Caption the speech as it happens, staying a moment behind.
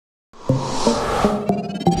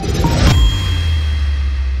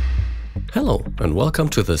and welcome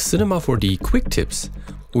to the Cinema 4D Quick Tips.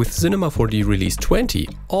 With Cinema 4D Release 20,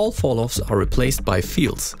 all fall-offs are replaced by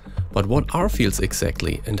fields. But what are fields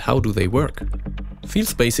exactly and how do they work?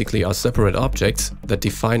 Fields basically are separate objects that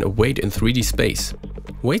define a weight in 3D space.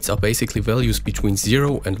 Weights are basically values between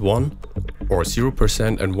 0 and 1, or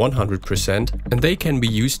 0% and 100%, and they can be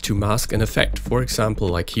used to mask an effect, for example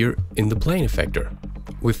like here in the plane effector.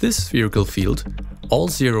 With this spherical field, all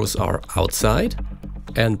zeros are outside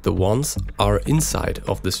and the ones are inside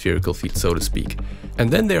of the spherical field, so to speak.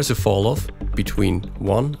 And then there's a fall-off between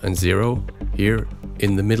 1 and 0 here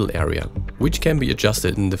in the middle area, which can be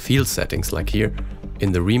adjusted in the field settings, like here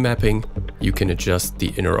in the remapping. You can adjust the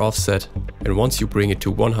inner offset, and once you bring it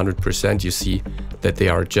to 100%, you see that they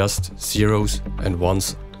are just zeros and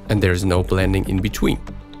ones and there's no blending in between.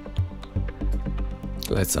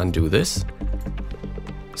 Let's undo this.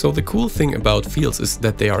 So the cool thing about fields is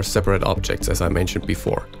that they are separate objects, as I mentioned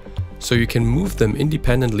before. So you can move them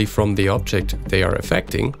independently from the object they are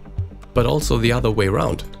affecting, but also the other way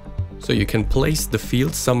around. So you can place the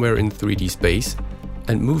field somewhere in 3D space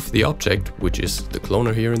and move the object, which is the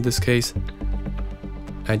cloner here in this case,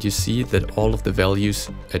 and you see that all of the values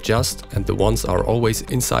adjust and the ones are always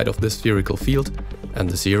inside of the spherical field and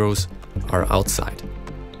the zeros are outside.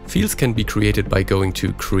 Fields can be created by going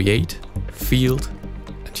to Create, Field,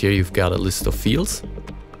 and here you've got a list of fields,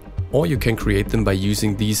 or you can create them by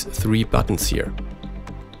using these three buttons here.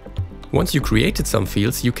 Once you created some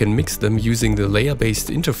fields, you can mix them using the layer-based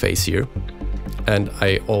interface here, and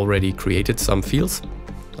I already created some fields.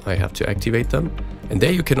 I have to activate them, and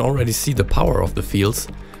there you can already see the power of the fields,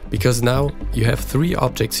 because now you have three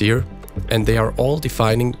objects here and they are all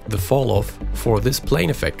defining the fall-off for this plane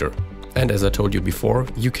effector. And as I told you before,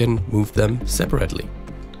 you can move them separately.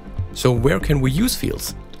 So where can we use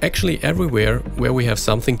fields? Actually everywhere where we have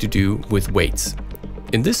something to do with weights.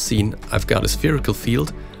 In this scene I've got a spherical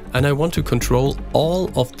field and I want to control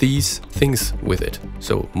all of these things with it.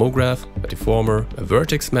 So MoGraph, a deformer, a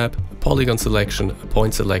vertex map, a polygon selection, a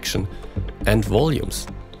point selection, and volumes.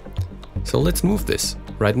 So let's move this.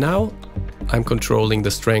 Right now I'm controlling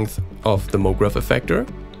the strength of the MoGraph effector.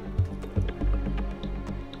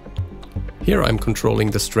 Here I'm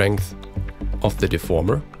controlling the strength of the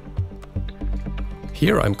deformer.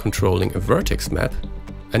 Here I'm controlling a vertex map,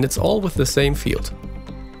 and it's all with the same field.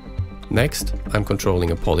 Next, I'm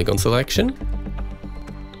controlling a polygon selection.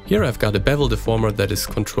 Here I've got a bevel deformer that is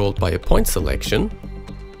controlled by a point selection.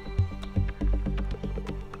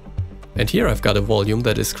 And here I've got a volume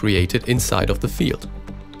that is created inside of the field.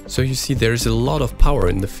 So you see there is a lot of power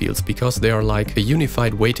in the fields because they are like a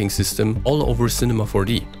unified weighting system all over Cinema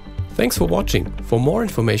 4D. Thanks for watching. For more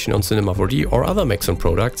information on Cinema 4D or other Maxon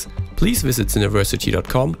products, please visit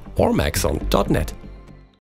cineversity.com or maxon.net.